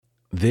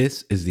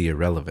This is The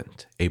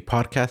Irrelevant, a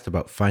podcast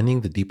about finding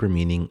the deeper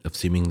meaning of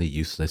seemingly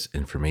useless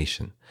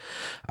information.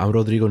 I'm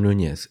Rodrigo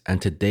Nunez, and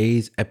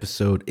today's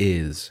episode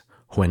is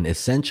When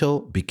Essential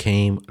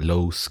Became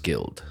Low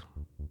Skilled.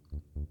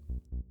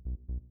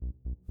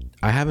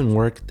 I haven't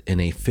worked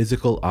in a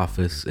physical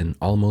office in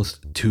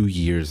almost 2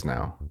 years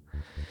now.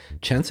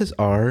 Chances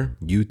are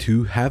you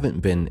too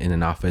haven't been in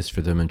an office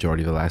for the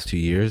majority of the last 2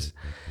 years.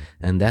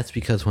 And that's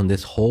because when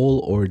this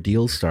whole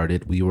ordeal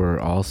started, we were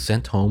all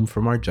sent home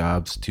from our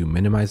jobs to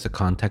minimize the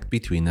contact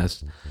between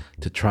us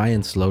to try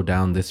and slow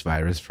down this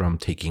virus from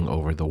taking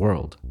over the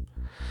world.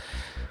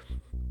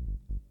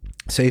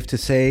 Safe to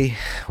say,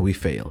 we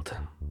failed.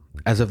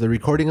 As of the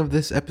recording of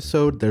this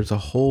episode, there's a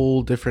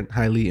whole different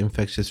highly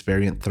infectious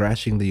variant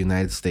thrashing the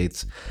United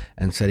States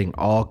and setting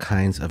all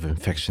kinds of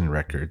infection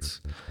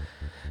records.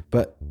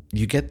 But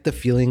you get the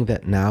feeling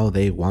that now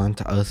they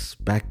want us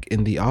back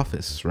in the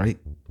office, right?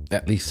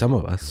 At least some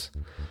of us.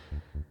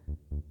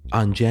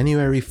 On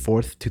January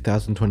 4th,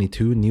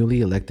 2022,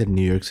 newly elected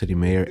New York City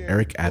Mayor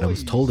Eric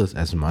Adams told us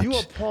as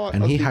much,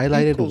 and he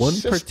highlighted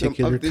one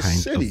particular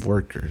kind of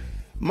worker.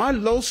 My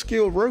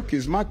low-skilled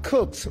workers, my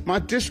cooks, my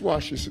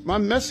dishwashers, my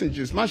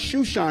messengers, my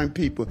shoe shine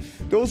people,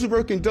 those who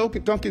work in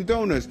Dunkin'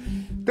 Donuts,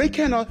 they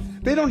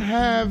don't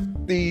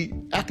have the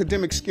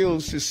academic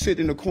skills to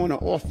sit in a corner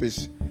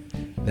office.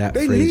 That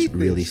phrase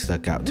really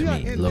stuck out to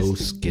me,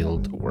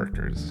 low-skilled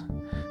workers.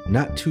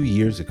 Not 2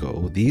 years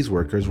ago, these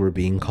workers were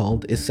being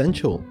called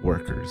essential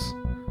workers.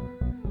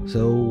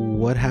 So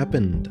what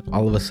happened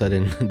all of a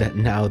sudden that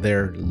now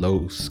they're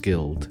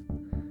low-skilled?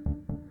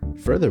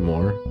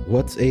 Furthermore,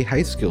 what's a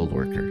high-skilled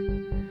worker?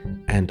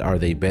 And are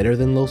they better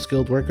than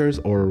low-skilled workers,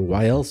 or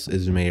why else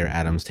is Mayor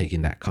Adams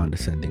taking that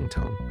condescending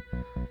tone?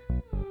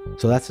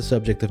 So that's the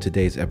subject of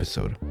today's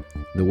episode.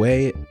 The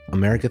way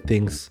America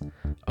thinks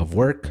of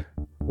work,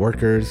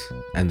 workers,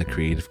 and the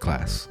creative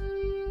class.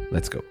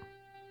 Let's go.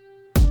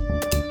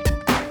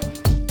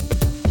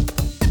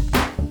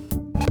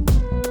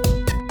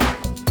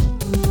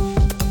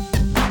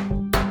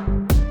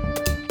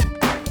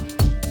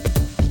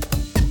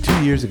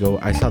 Years ago,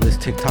 I saw this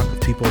TikTok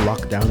of people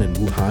locked down in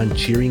Wuhan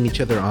cheering each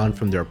other on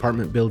from their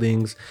apartment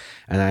buildings,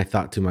 and I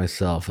thought to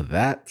myself,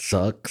 that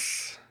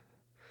sucks.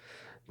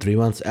 3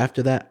 months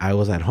after that, I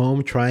was at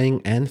home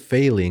trying and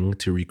failing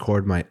to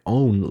record my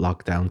own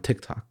lockdown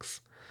TikToks.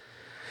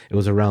 It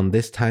was around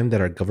this time that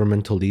our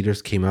governmental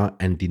leaders came out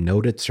and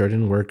denoted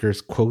certain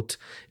workers, quote,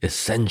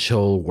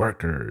 essential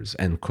workers,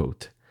 end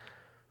quote.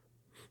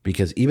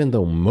 Because even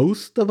though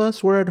most of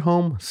us were at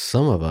home,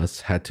 some of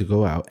us had to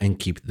go out and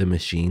keep the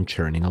machine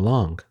churning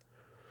along.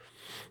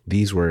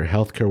 These were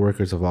healthcare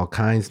workers of all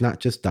kinds, not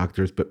just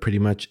doctors, but pretty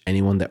much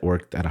anyone that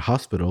worked at a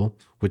hospital,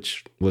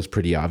 which was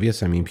pretty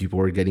obvious. I mean, people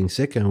were getting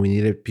sick and we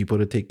needed people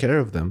to take care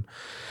of them.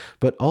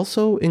 But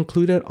also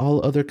included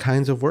all other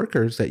kinds of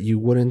workers that you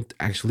wouldn't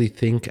actually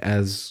think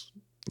as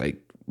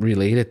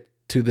related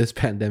to this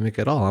pandemic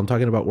at all. I'm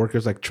talking about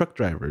workers like truck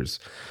drivers,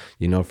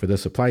 for the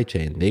supply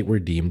chain. They were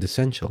deemed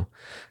essential.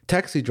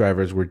 Taxi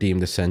drivers were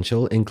deemed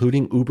essential,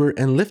 including Uber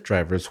and Lyft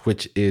drivers,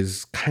 which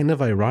is kind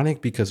of ironic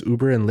because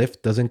Uber and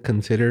Lyft doesn't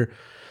consider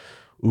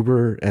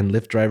Uber and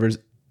Lyft drivers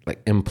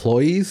like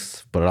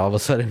employees, but all of a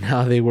sudden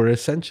now they were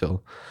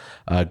essential.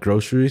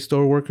 Grocery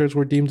store workers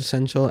were deemed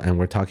essential, and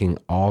we're talking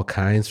all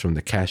kinds from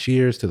the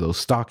cashiers to those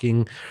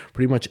stocking.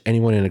 Pretty much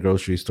anyone in a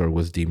grocery store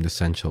was deemed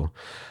essential.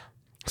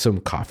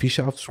 Some coffee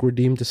shops were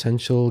deemed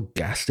essential.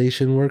 Gas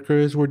station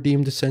workers were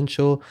deemed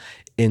essential.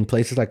 In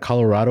places like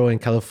Colorado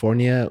and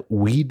California,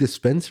 weed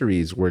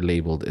dispensaries were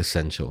labeled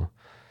essential.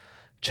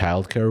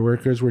 Childcare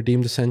workers were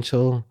deemed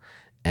essential.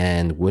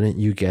 And wouldn't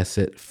you guess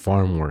it,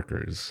 farm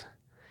workers.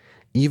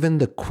 Even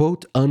the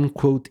quote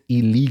unquote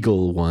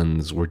illegal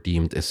ones were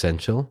deemed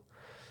essential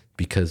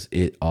because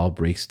it all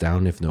breaks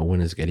down if no one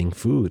is getting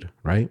food,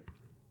 right?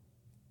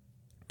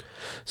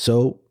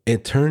 So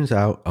it turns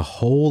out a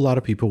whole lot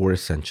of people were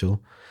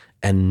essential,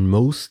 and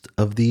most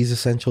of these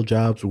essential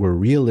jobs were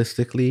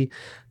realistically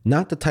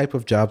not the type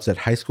of jobs that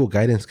high school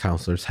guidance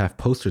counselors have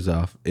posters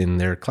of in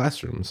their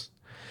classrooms.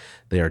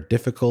 They are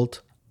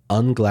difficult,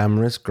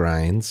 unglamorous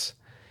grinds,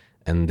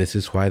 and this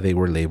is why they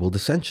were labeled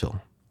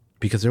essential,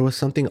 because there was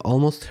something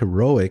almost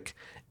heroic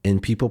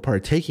in people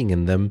partaking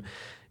in them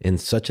in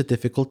such a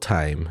difficult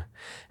time,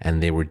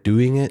 and they were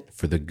doing it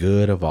for the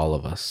good of all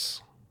of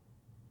us.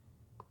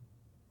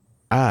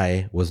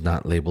 I was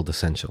not labeled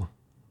essential.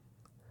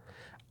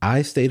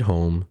 I stayed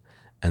home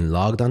and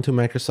logged onto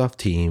Microsoft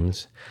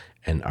Teams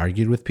and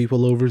argued with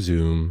people over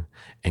Zoom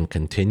and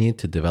continued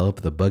to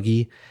develop the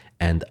buggy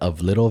and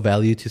of little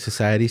value to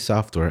society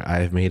software I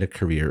have made a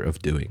career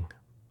of doing.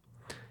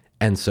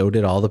 And so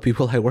did all the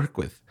people I work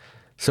with.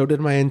 So did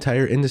my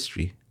entire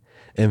industry.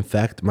 In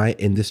fact, my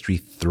industry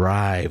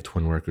thrived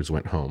when workers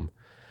went home.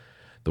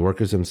 The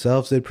workers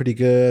themselves did pretty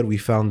good. We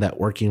found that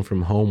working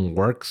from home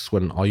works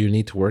when all you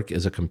need to work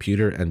is a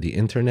computer and the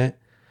internet.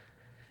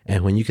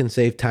 And when you can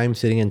save time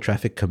sitting in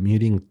traffic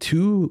commuting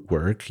to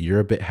work, you're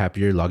a bit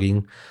happier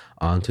logging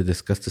on to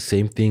discuss the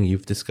same thing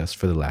you've discussed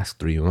for the last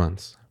 3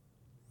 months.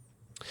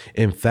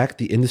 In fact,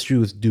 the industry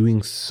was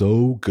doing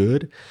so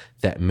good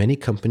that many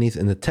companies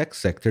in the tech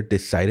sector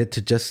decided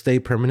to just stay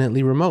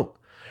permanently remote,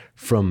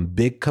 from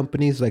big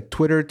companies like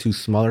Twitter to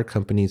smaller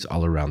companies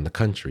all around the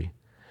country.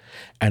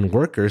 And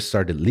workers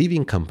started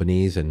leaving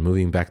companies and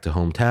moving back to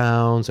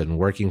hometowns and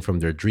working from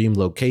their dream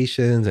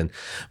locations and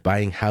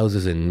buying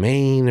houses in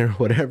Maine or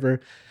whatever,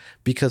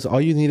 because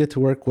all you needed to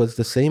work was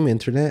the same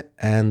internet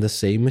and the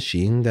same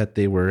machine that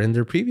they were in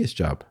their previous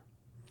job.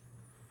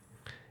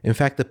 In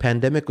fact, the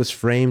pandemic was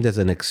framed as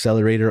an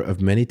accelerator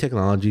of many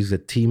technologies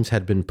that teams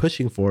had been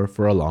pushing for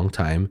a long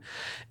time,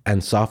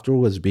 and software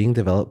was being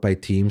developed by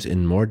teams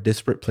in more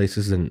disparate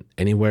places than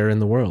anywhere in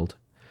the world.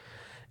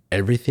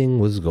 Everything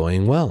was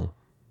going well.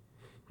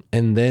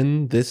 And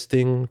then this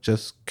thing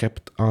just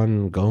kept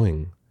on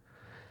going.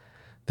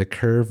 The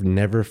curve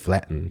never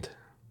flattened.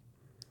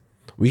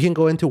 We can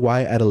go into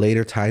why at a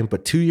later time,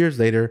 but 2 years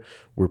later,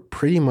 we're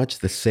pretty much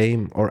the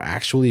same or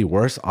actually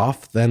worse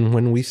off than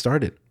when we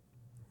started.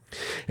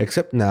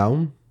 Except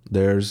now,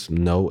 there's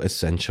no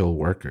essential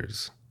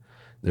workers.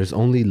 There's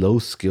only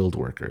low-skilled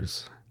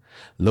workers.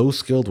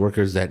 Low-skilled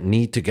workers that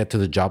need to get to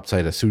the job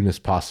site as soon as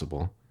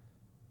possible.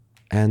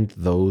 And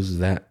those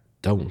that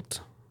don't.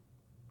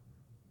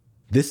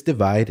 This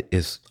divide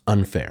is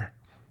unfair,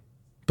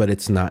 but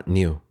it's not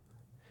new.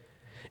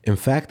 In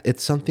fact,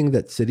 it's something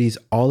that cities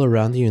all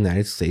around the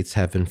United States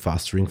have been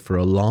fostering for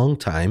a long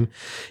time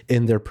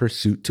in their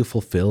pursuit to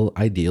fulfill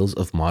ideals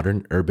of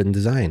modern urban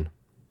design,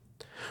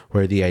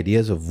 where the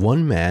ideas of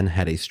one man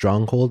had a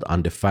stronghold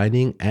on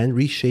defining and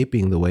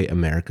reshaping the way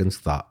Americans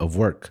thought of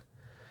work.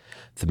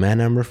 The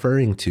man I'm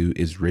referring to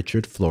is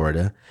Richard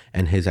Florida,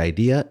 and his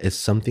idea is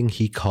something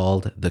he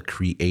called the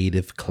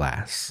creative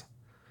class.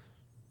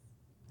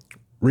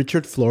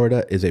 Richard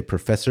Florida is a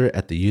professor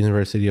at the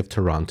University of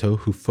Toronto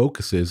who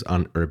focuses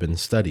on urban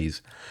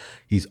studies.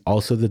 He's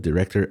also the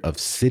director of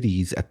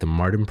cities at the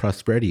Martin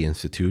Prosperity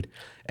Institute,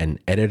 an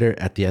editor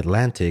at The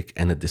Atlantic,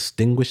 and a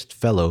distinguished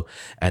fellow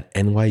at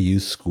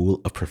NYU's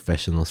School of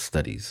Professional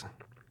Studies.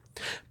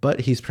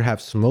 But he's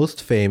perhaps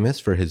most famous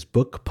for his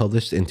book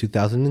published in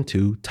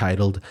 2002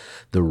 titled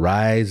The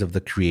Rise of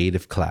the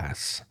Creative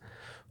Class,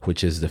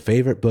 which is the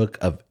favorite book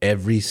of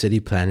every city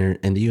planner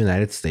in the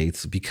United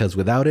States because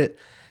without it,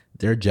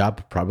 their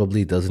job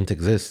probably doesn't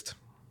exist.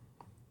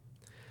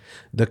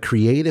 The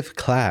creative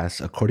class,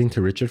 according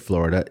to Richard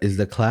Florida, is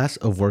the class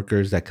of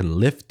workers that can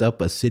lift up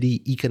a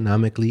city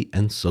economically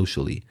and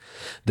socially.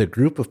 The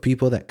group of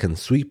people that can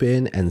sweep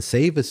in and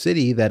save a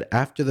city that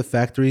after the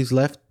factories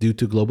left due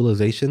to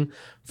globalization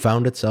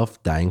found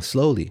itself dying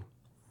slowly,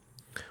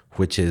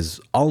 which is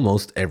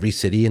almost every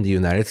city in the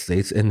United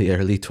States in the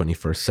early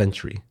 21st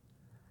century.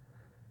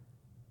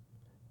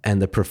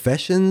 And the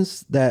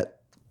professions that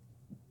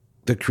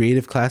the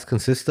creative class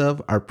consists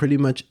of are pretty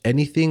much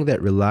anything that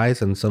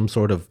relies on some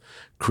sort of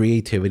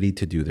creativity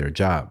to do their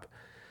job.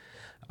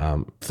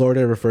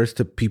 Florida refers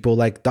to people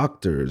like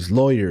doctors,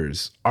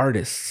 lawyers,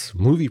 artists,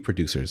 movie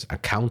producers,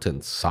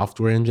 accountants,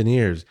 software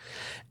engineers,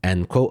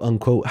 and quote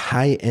unquote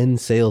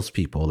high-end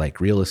salespeople like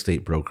real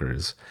estate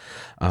brokers.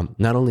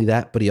 Not only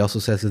that, but he also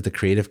says that the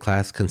creative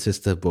class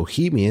consists of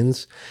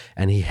bohemians,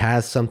 and he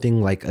has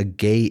something like a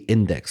gay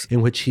index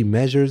in which he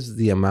measures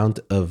the amount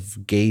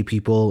of gay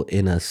people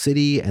in a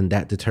city, and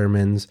that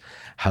determines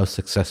how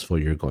successful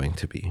you're going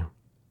to be.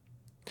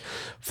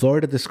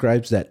 Florida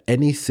describes that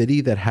any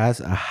city that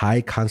has a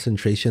high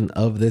concentration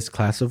of this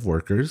class of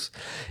workers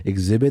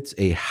exhibits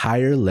a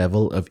higher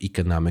level of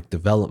economic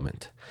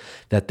development,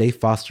 that they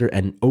foster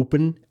an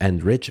open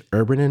and rich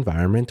urban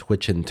environment,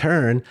 which in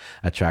turn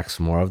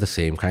attracts more of the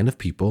same kind of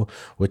people,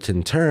 which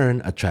in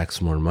turn attracts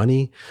more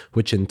money,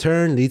 which in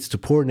turn leads to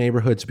poor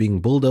neighborhoods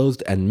being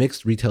bulldozed and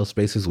mixed retail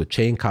spaces with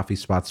chain coffee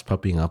spots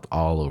popping up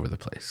all over the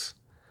place.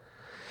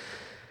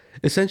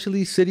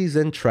 Essentially, cities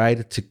then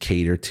tried to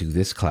cater to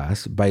this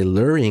class by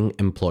luring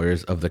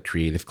employers of the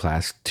creative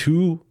class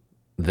to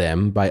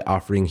them by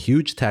offering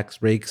huge tax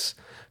breaks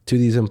to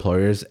these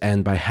employers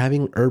and by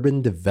having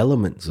urban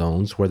development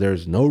zones where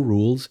there's no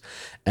rules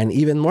and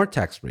even more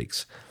tax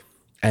breaks.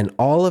 And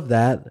all of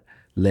that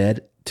led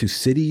to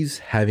cities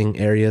having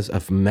areas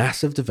of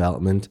massive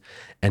development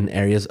and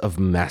areas of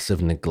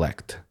massive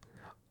neglect,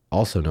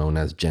 also known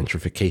as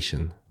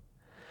gentrification.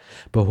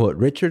 But what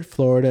Richard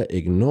Florida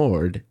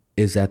ignored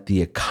is that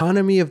the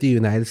economy of the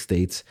United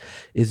States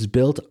is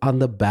built on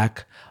the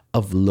back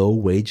of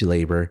low-wage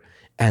labor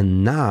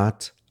and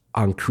not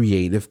on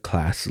creative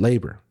class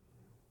labor.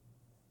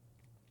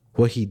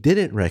 What he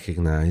didn't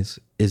recognize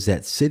is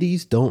that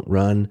cities don't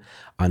run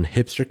on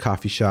hipster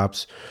coffee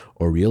shops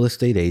or real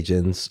estate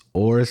agents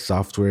or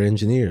software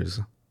engineers.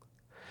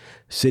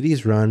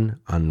 Cities run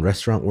on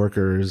restaurant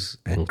workers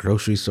and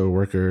grocery store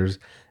workers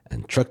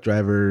and truck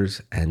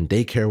drivers and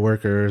daycare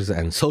workers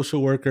and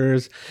social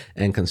workers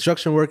and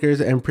construction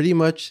workers and pretty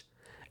much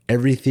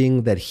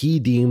everything that he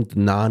deemed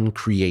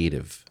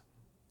non-creative.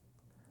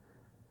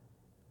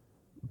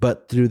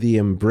 But through the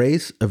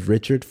embrace of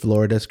Richard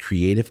Florida's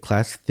creative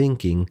class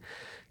thinking,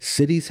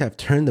 cities have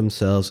turned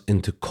themselves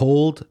into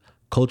cold,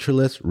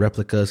 cultureless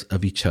replicas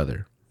of each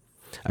other.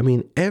 I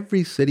mean,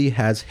 every city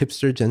has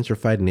hipster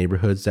gentrified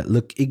neighborhoods that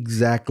look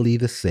exactly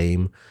the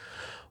same,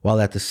 while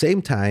at the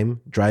same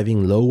time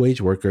driving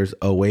low-wage workers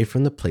away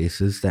from the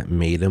places that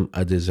made them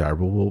a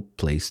desirable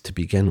place to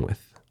begin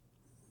with.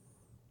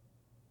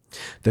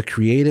 The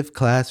creative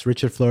class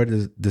Richard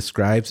Flores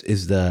describes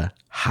is the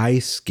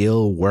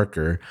high-skill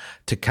worker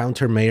to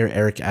counter Mayor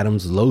Eric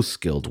Adams'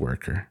 low-skilled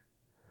worker.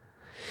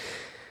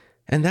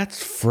 And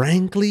that's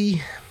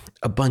frankly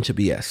a bunch of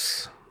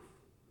BS.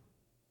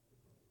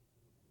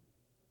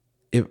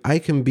 If I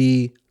can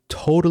be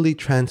totally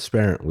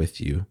transparent with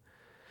you,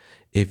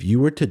 if you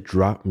were to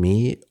drop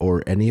me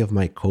or any of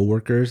my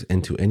coworkers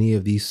into any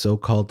of these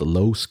so-called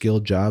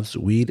low-skill jobs,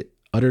 we'd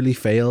utterly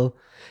fail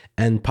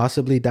and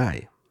possibly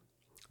die.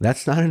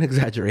 That's not an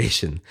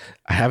exaggeration.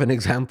 I have an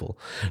example.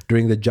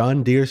 During the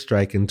John Deere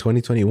strike in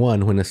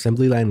 2021, when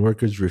assembly line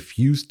workers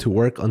refused to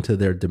work until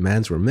their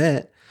demands were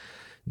met,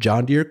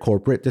 John Deere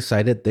Corporate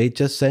decided they'd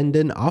just send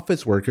in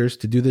office workers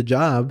to do the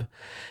job,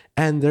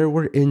 and there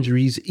were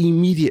injuries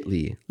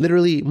immediately.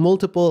 Literally,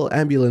 multiple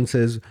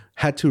ambulances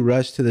had to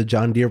rush to the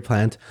John Deere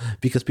plant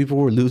because people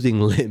were losing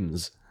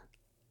limbs.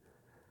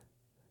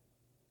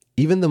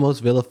 Even the most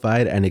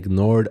vilified and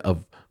ignored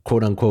of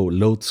quote-unquote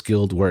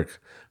low-skilled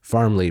work,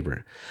 farm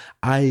labor,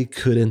 I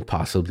couldn't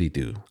possibly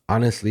do.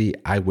 Honestly,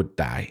 I would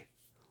die.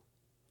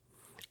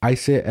 I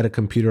sit at a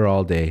computer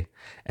all day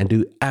and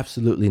do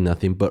absolutely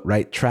nothing but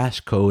write trash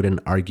code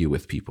and argue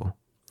with people.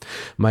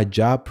 My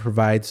job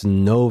provides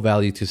no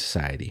value to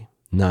society.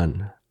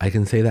 None. I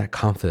can say that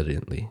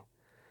confidently.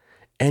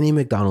 Any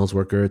McDonald's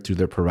worker, through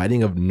their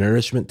providing of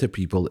nourishment to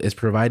people, is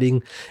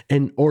providing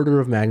an order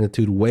of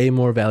magnitude way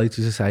more value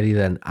to society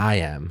than I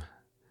am.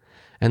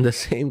 And the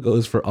same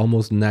goes for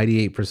almost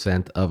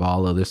 98% of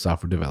all other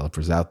software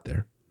developers out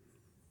there.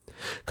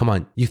 Come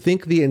on, you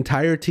think the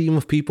entire team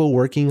of people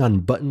working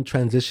on button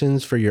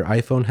transitions for your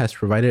iPhone has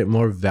provided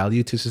more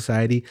value to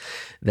society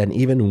than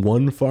even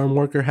one farm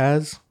worker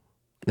has?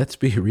 Let's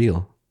be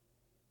real.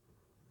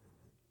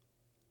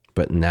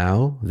 But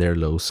now they're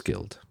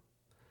low-skilled,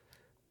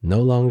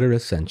 no longer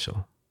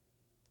essential.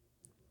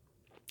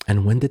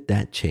 And when did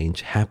that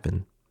change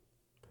happen?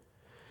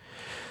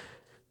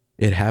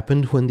 It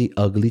happened when the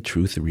ugly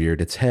truth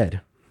reared its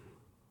head.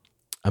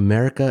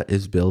 America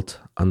is built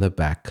on the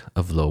back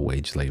of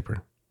low-wage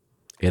labor.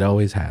 It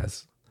always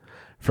has.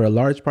 For a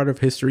large part of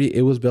history,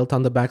 it was built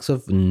on the backs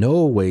of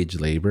no-wage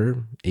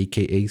labor,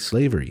 aka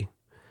slavery.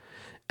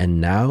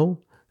 And now,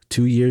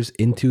 2 years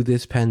into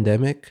this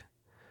pandemic,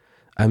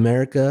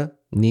 America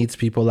needs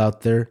people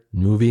out there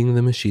moving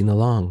the machine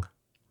along.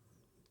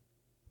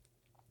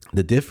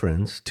 The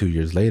difference, 2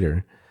 years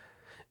later,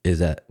 is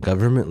that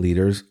government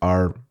leaders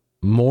are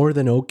more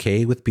than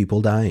okay with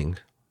people dying.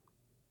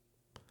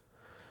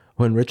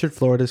 When Richard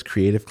Florida's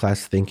creative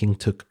class thinking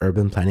took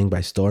urban planning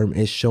by storm,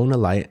 it shone a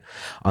light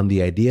on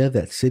the idea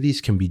that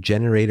cities can be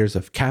generators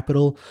of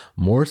capital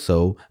more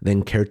so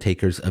than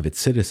caretakers of its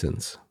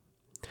citizens.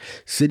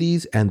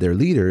 Cities and their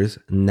leaders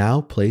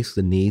now place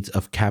the needs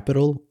of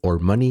capital or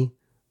money,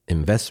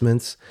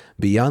 investments,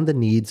 beyond the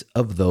needs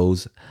of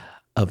those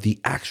of the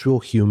actual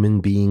human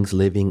beings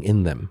living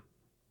in them.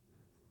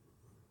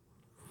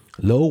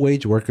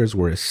 Low-wage workers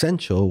were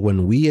essential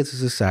when we as a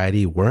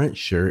society weren't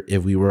sure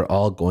if we were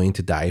all going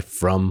to die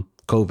from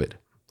COVID.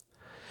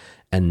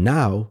 And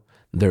now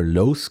they're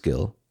low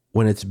skill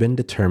when it's been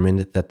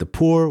determined that the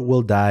poor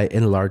will die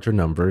in larger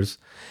numbers,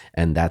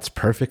 and that's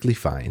perfectly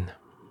fine.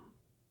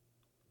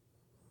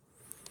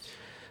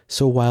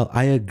 So while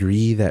I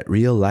agree that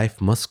real life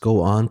must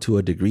go on to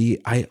a degree,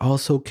 I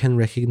also can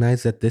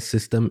recognize that this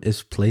system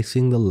is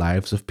placing the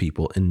lives of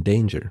people in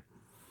danger.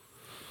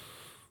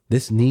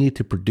 This need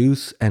to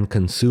produce and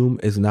consume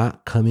is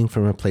not coming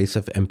from a place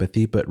of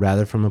empathy, but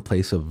rather from a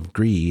place of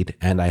greed.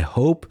 And I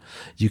hope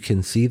you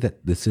can see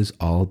that this is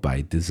all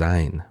by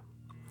design.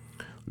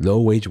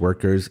 Low-wage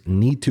workers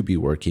need to be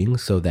working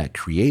so that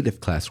creative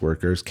class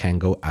workers can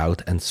go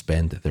out and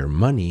spend their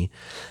money,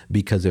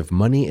 because if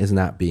money is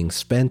not being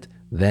spent,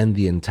 then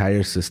the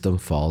entire system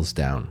falls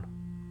down.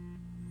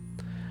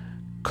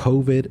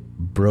 COVID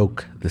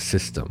broke the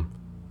system.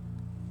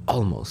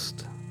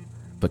 Almost.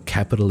 But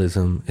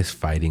capitalism is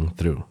fighting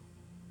through.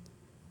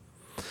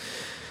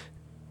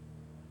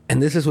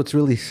 And this is what's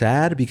really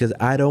sad, because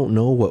I don't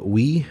know what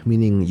we,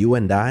 meaning you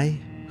and I,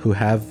 who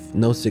have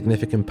no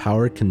significant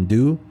power, can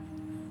do.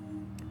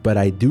 But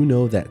I do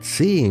know that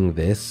seeing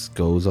this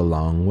goes a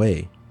long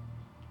way.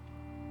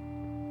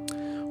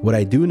 What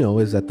I do know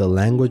is that the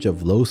language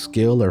of low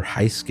skill or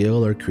high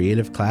skill or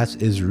creative class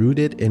is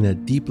rooted in a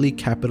deeply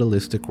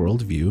capitalistic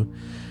worldview,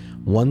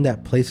 one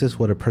that places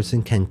what a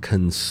person can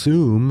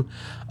consume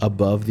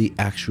above the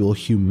actual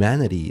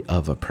humanity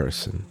of a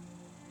person.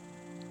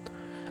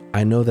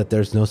 I know that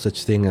there's no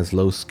such thing as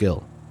low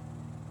skill.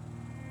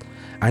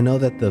 I know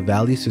that the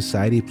value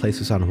society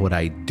places on what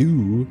I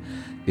do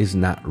is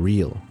not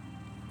real,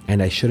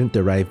 and I shouldn't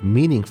derive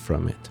meaning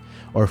from it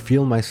or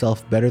feel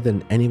myself better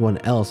than anyone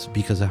else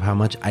because of how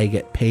much I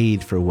get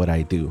paid for what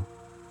I do.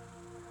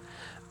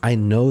 I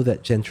know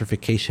that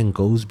gentrification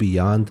goes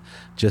beyond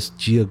just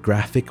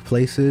geographic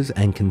places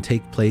and can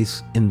take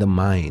place in the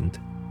mind.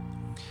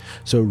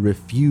 So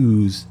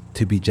refuse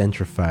to be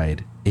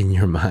gentrified in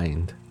your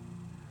mind.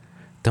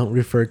 Don't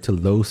refer to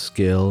low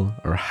skill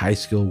or high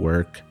skill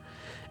work,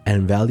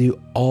 and value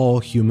all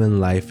human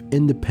life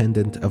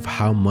independent of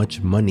how much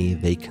money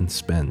they can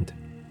spend.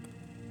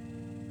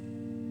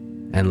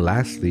 And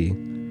lastly,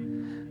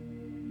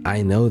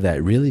 I know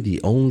that really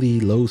the only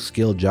low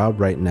skill job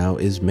right now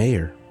is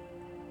mayor.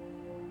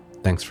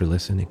 Thanks for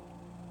listening.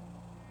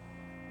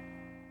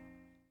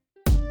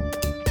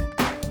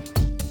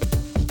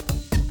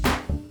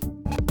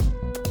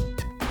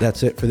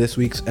 That's it for this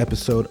week's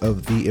episode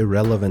of The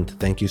Irrelevant.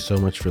 Thank you so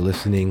much for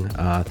listening.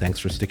 Thanks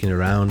for sticking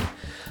around.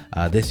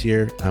 This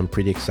year, I'm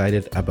pretty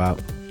excited about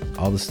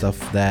all the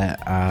stuff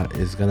that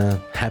is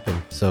gonna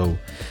happen. So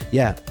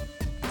yeah,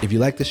 if you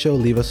like the show,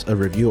 leave us a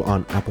review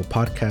on Apple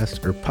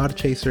Podcasts or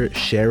Podchaser.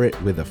 Share it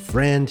with a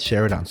friend.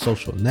 Share it on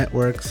social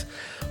networks.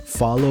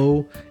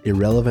 Follow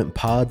Irrelevant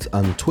Pods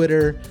on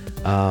Twitter.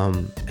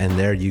 And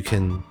there you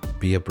can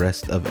be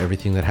abreast of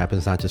everything that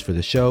happens, not just for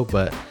the show,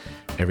 but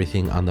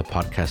everything on the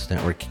podcast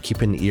network.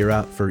 Keep an ear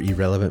out for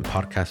Irrelevant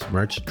Podcast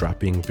merch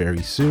dropping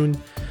very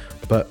soon.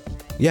 But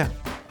yeah,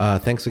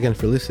 thanks again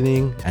for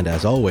listening. And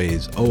as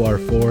always,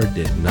 OR4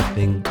 did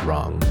nothing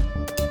wrong.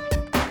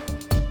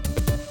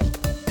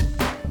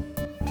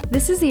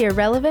 This is the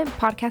Irrelevant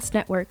Podcast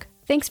Network.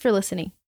 Thanks for listening.